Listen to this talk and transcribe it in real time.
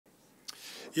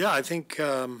Yeah, I think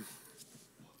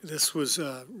this was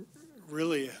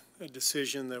really a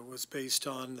decision that was based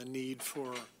on the need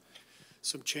for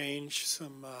some change,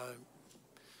 some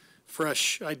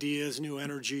fresh ideas, new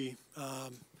energy.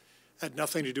 Had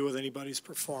nothing to do with anybody's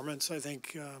performance. I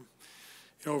think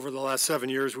over the last 7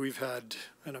 years, we've had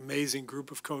an amazing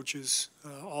group of coaches,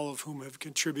 all of whom have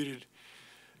contributed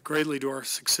greatly to our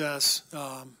success.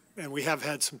 And we have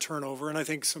had some turnover, and I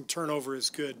think some turnover is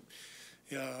good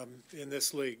in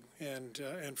this league and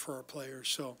for our players.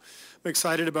 So I'm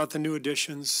excited about the new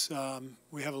additions.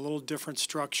 We have a little different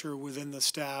structure within the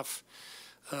staff.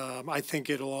 I think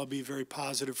it'll all be very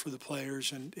positive for the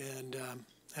players and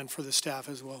for the staff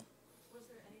as well. Was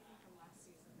there anything from last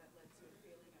season that led to a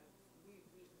feeling of we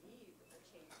need a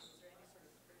change? Was there any sort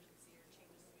of urgency or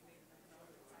changes to be made in the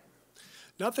development side?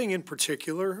 Nothing in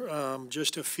particular,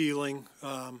 just a feeling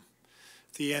at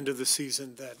the end of the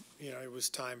season that it was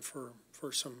time for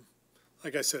some,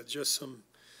 like I said, just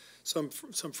some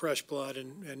fresh blood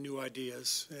and new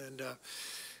ideas, and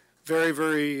very,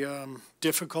 very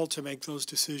difficult to make those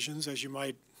decisions, as you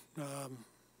might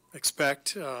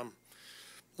expect. A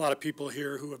lot of people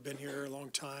here who have been here a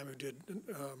long time, who did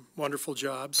wonderful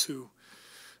jobs, who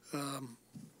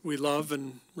we love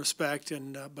and respect,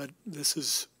 and but this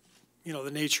is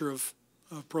the nature of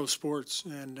pro sports,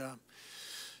 and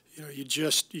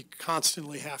you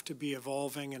constantly have to be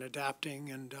evolving and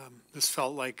adapting, and this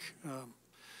felt like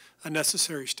a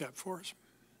necessary step for us.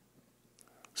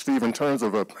 Steve, in terms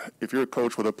of if you're a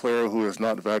coach with a player who is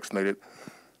not vaccinated,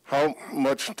 how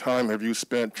much time have you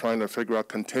spent trying to figure out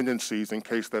contingencies in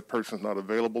case that person's not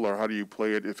available, or how do you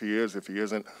play it if he is, if he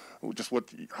isn't? Just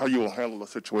how you will handle the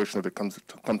situation if it comes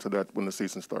to that when the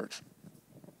season starts?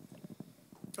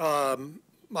 I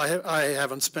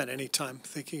haven't spent any time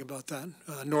thinking about that,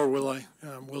 nor will I.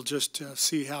 We'll just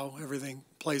see how everything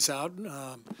plays out.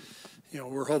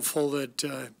 We're hopeful that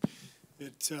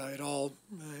it all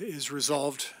is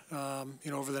resolved,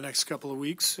 over the next couple of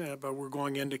weeks. But we're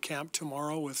going into camp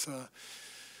tomorrow with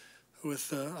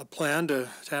a plan to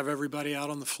have everybody out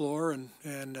on the floor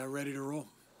and ready to roll.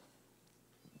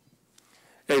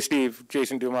 Hey, Steve.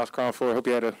 Jason Dumas, Crown 4. Hope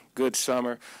you had a good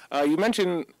summer. You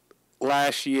mentioned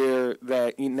last year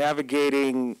that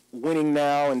navigating winning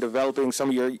now and developing some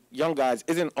of your young guys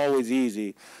isn't always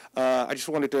easy. I just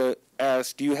wanted to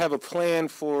ask, do you have a plan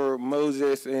for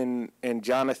Moses and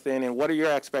Jonathan, and what are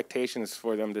your expectations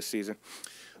for them this season?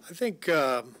 I think,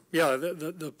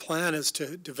 the plan is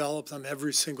to develop them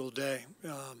every single day.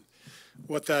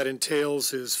 What that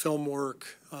entails is film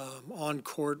work,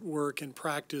 on-court work and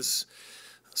practice,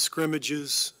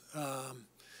 scrimmages,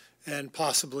 and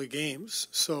possibly games.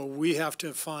 So we have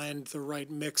to find the right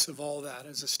mix of all that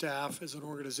as a staff, as an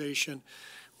organization.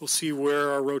 We'll see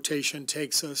where our rotation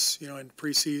takes us, in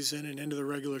preseason and into the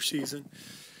regular season.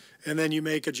 And then you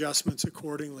make adjustments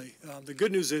accordingly. The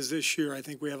good news is this year I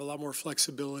think we have a lot more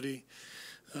flexibility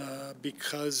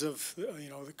because of,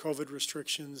 the COVID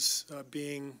restrictions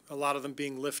a lot of them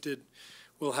being lifted.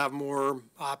 We'll have more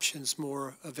options,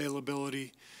 more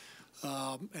availability.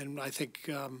 And I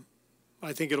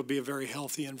think it'll be a very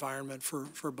healthy environment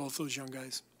for both those young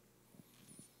guys.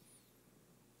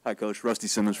 Hi, Coach. Rusty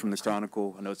Simmons from the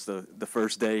Chronicle. I know it's the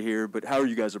first day here, but how are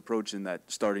you guys approaching that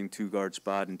starting two-guard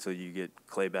spot until you get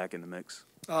Clay back in the mix?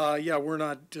 We're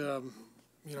not,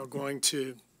 going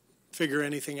to figure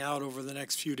anything out over the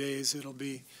next few days. It'll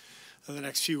be the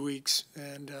next few weeks,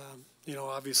 and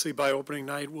obviously by opening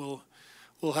night we'll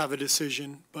have a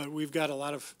decision. But we've got a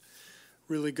lot of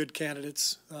really good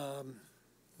candidates.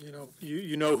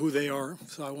 You know who they are,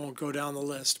 so I won't go down the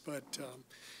list, but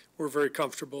we're very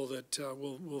comfortable that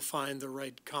we'll find the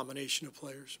right combination of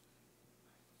players.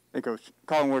 Hey, Coach.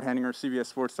 Colin Ward-Henninger,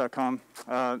 CBSSports.com.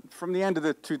 From the end of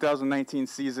the 2019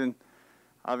 season,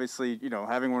 obviously,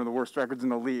 having one of the worst records in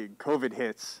the league, COVID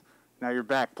hits. Now you're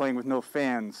back playing with no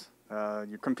fans.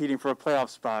 You're competing for a playoff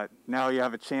spot. Now you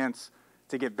have a chance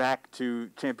to get back to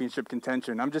championship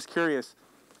contention. I'm just curious,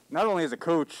 not only as a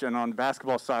coach and on the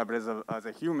basketball side, but as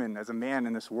a human, as a man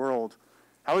in this world,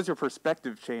 how has your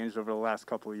perspective changed over the last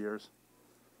couple of years?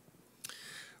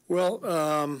 Well,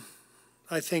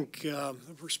 I think the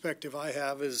perspective I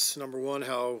have is, number one,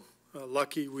 how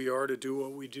lucky we are to do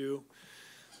what we do,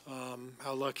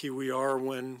 how lucky we are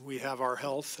when we have our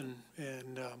health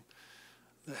and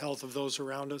the health of those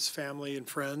around us, family and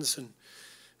friends, and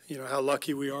how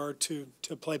lucky we are to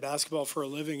play basketball for a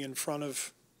living in front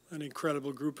of an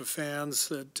incredible group of fans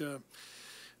that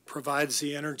provides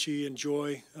the energy and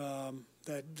joy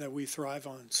that we thrive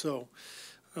on. So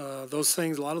those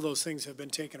things, a lot of those things have been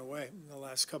taken away in the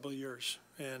last couple of years,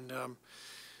 and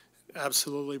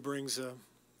absolutely brings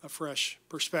a a fresh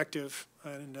perspective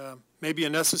and maybe a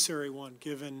necessary one,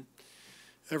 given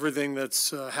everything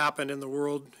that's happened in the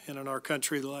world and in our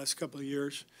country the last couple of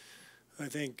years. I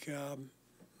think,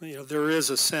 there is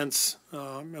a sense,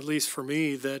 at least for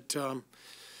me, that,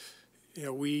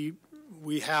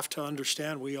 we have to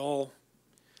understand we all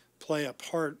play a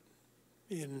part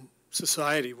in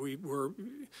society. We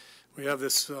have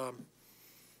this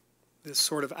this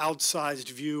sort of outsized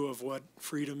view of what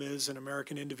freedom is and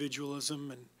American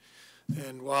individualism,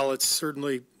 and while it's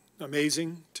certainly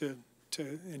amazing to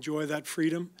enjoy that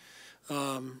freedom,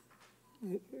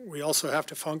 we also have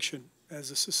to function as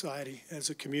a society, as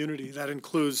a community. That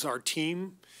includes our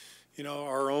team,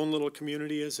 our own little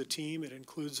community as a team. It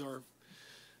includes our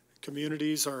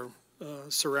communities, our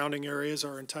surrounding areas,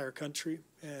 our entire country,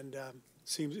 and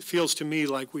it feels to me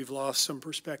like we've lost some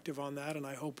perspective on that, and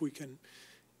I hope we can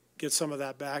get some of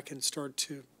that back and start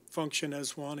to function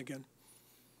as one again.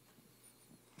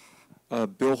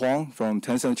 Bill Huang from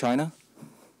Tencent, China.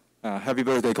 Happy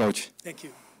birthday, Coach. Thank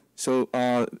you. So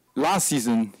last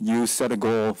season, you set a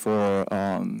goal for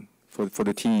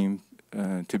the team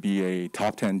to be a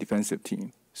top 10 defensive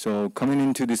team. So coming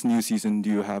into this new season,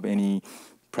 do you have any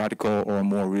practical or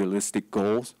more realistic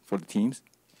goals for the teams?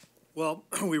 Well,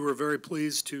 we were very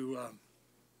pleased to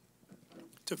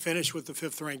finish with the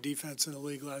 5th-ranked defense in the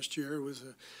league last year. It was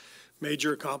a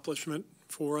major accomplishment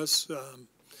for us.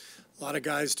 A lot of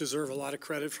guys deserve a lot of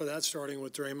credit for that, starting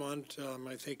with Draymond.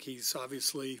 I think he's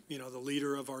obviously, the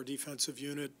leader of our defensive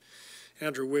unit.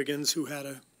 Andrew Wiggins, who had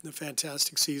a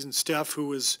fantastic season. Steph, who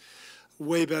was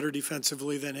way better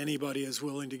defensively than anybody is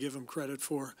willing to give him credit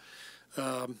for.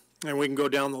 And we can go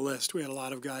down the list. We had a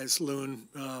lot of guys, Loon,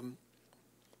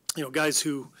 guys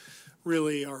who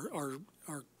really are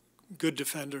good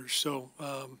defenders. So,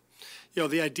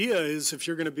 the idea is if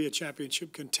you're going to be a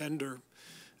championship contender,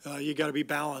 you got to be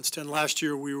balanced. And last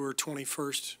year we were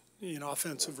 21st in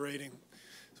offensive rating.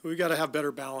 So we got to have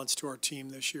better balance to our team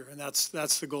this year. And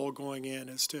that's the goal going in,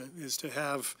 is to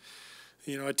have,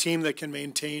 a team that can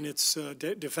maintain its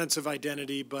defensive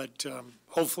identity, but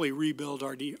hopefully rebuild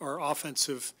our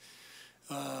offensive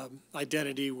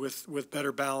identity with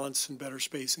better balance and better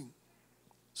spacing.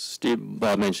 Steve,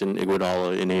 Bob mentioned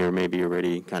Iguodala in here, maybe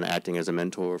already kind of acting as a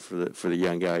mentor for the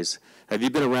young guys. Have you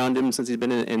been around him since he's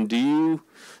been in? And do you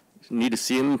need to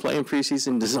see him play in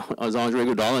preseason? Does Andre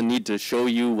Iguodala need to show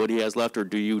you what he has left, or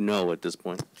do you know at this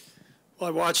point? Well,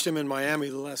 I watched him in Miami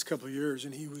the last couple of years,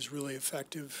 and he was really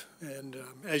effective. And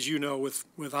as you know,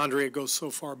 with Andre, it goes so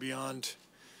far beyond,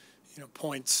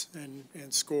 points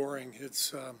and scoring.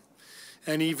 It's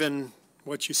and even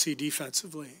what you see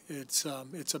defensively. It's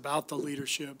about the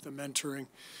leadership, the mentoring,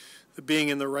 the being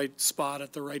in the right spot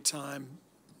at the right time.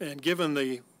 And given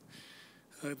the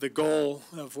goal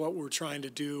of what we're trying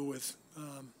to do with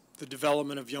the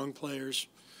development of young players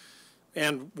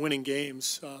and winning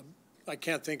games, I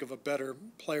can't think of a better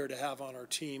player to have on our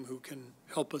team who can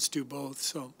help us do both.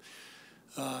 So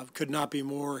could not be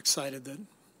more excited that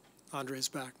Andre's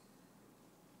back.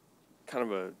 Kind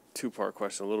of a two-part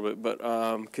question a little bit, but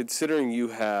considering you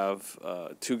have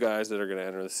two guys that are going to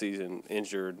enter the season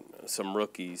injured, some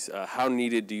rookies, how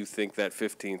needed do you think that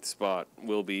 15th spot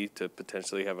will be to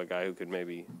potentially have a guy who could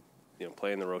maybe,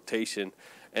 play in the rotation?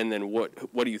 And then what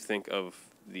do you think of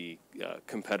the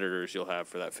competitors you'll have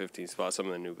for that 15th spot, some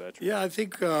of the new veterans? Yeah, I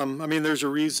think, there's a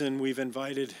reason we've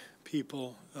invited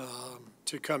people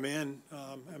to come in.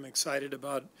 I'm excited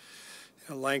about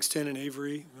Langston and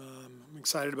Avery. I'm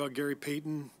excited about Gary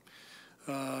Payton,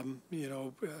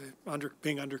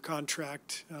 being under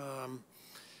contract.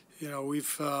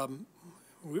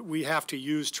 We have to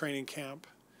use training camp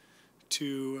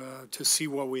to see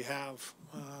what we have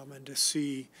and to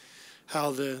see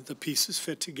how the pieces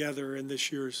fit together in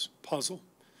this year's puzzle.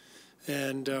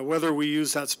 And whether we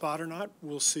use that spot or not,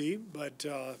 we'll see. But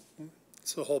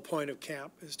it's the whole point of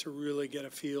camp, is to really get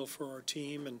a feel for our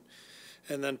team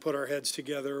and then put our heads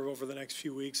together over the next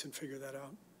few weeks and figure that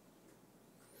out.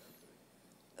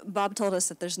 Bob told us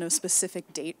that there's no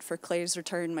specific date for Clay's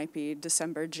return, might be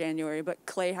December, January, but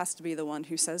Clay has to be the one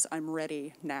who says, I'm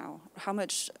ready now. How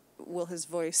much will his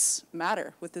voice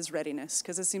matter with his readiness?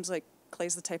 Because it seems like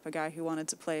Clay's the type of guy who wanted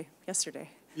to play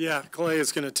yesterday. Yeah, Clay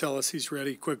is going to tell us he's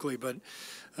ready quickly, but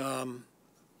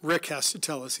Rick has to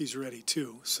tell us he's ready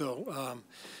too. So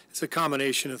it's a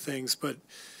combination of things, but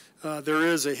there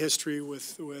is a history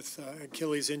with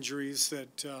Achilles injuries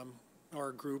that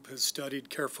our group has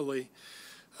studied carefully.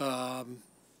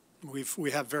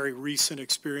 We have very recent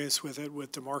experience with it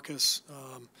with DeMarcus.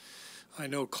 I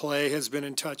know Clay has been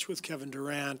in touch with Kevin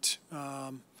Durant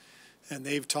and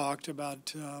they've talked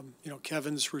about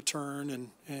Kevin's return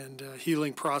and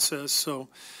healing process. So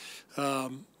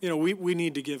we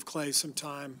need to give Clay some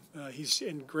time. He's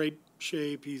in great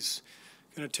shape. He's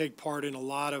going to take part in a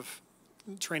lot of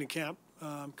training camp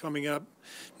coming up.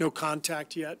 No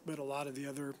contact yet, but a lot of the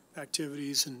other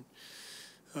activities, and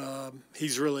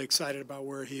he's really excited about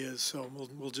where he is. So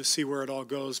we'll just see where it all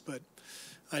goes. But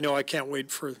I know I can't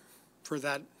wait for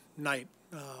that night.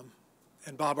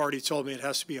 And Bob already told me it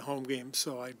has to be a home game,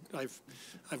 so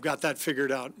I've got that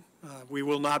figured out. We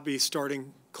will not be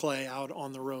starting Clay out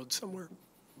on the road somewhere.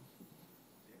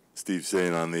 Steve,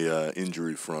 saying on the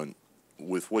injury front,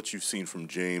 with what you've seen from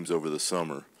James over the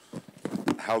summer,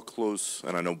 how close,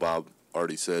 and I know Bob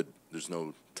already said there's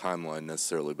no timeline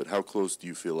necessarily, but how close do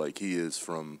you feel like he is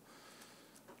from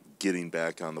getting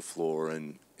back on the floor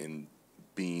and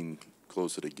being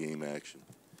closer to game action?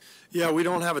 Yeah, we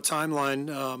don't have a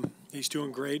timeline. He's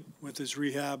doing great with his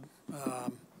rehab.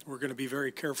 We're going to be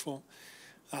very careful.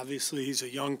 Obviously, he's a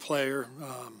young player,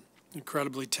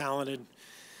 incredibly talented,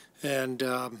 and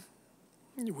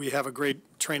we have a great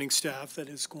training staff that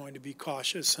is going to be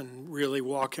cautious and really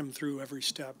walk him through every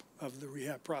step of the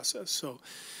rehab process. So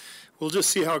we'll just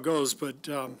see how it goes, but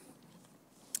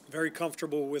very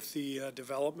comfortable with the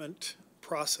development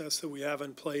process that we have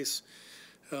in place.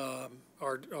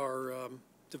 Our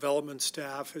development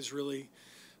staff is really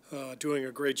doing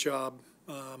a great job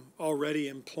already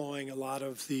employing a lot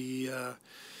of the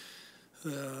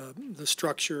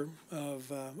structure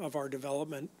of our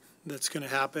development that's going to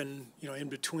happen, in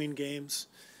between games,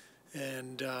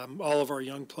 and all of our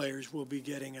young players will be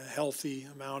getting a healthy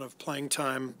amount of playing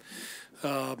time,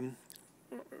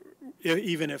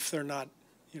 even if they're not,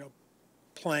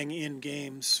 playing in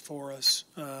games for us.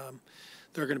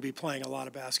 They're going to be playing a lot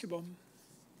of basketball.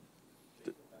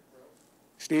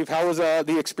 Steve, how was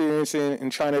the experience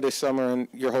in China this summer and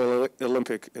your whole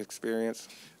Olympic experience?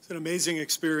 It's an amazing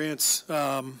experience.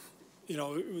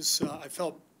 It was. I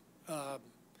felt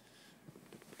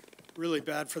really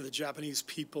bad for the Japanese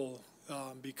people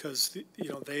because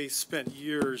they spent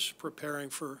years preparing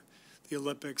for the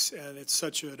Olympics, and it's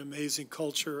such an amazing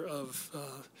culture of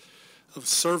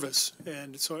service.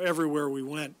 And so everywhere we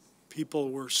went, people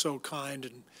were so kind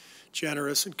and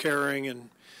generous and caring, and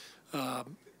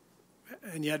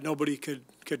yet nobody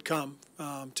could come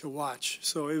to watch.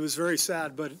 So it was very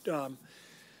sad, but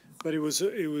it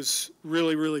was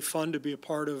really, really fun to be a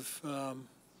part of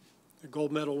a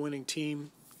gold medal winning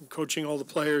team, coaching all the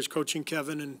players, coaching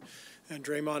Kevin and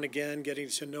Draymond again, getting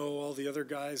to know all the other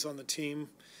guys on the team,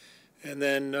 and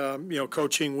then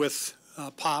coaching with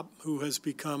Pop, who has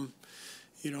become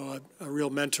a real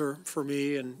mentor for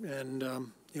me and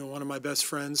one of my best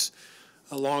friends,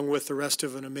 along with the rest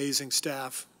of an amazing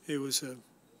staff. It was a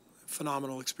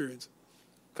phenomenal experience.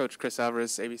 Coach Chris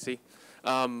Alvarez, ABC.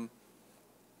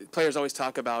 Players always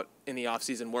talk about in the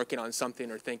offseason working on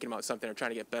something or thinking about something or trying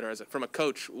to get better. From a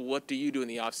coach, what do you do in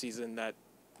the offseason that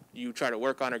you try to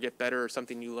work on or get better, or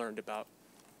something you learned about?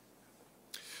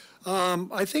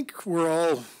 I think we're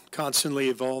all constantly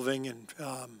evolving, and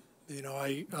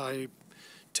I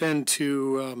tend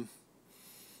to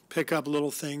pick up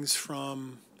little things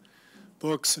from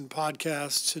books and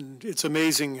podcasts, and it's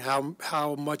amazing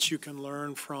how much you can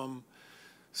learn from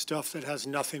stuff that has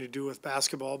nothing to do with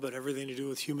basketball but everything to do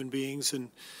with human beings. And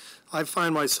I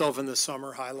find myself in the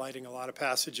summer highlighting a lot of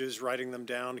passages, writing them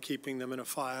down, keeping them in a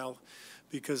file,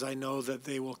 because I know that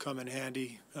they will come in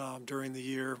handy during the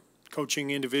year,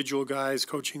 coaching individual guys,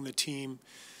 coaching the team,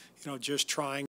 just trying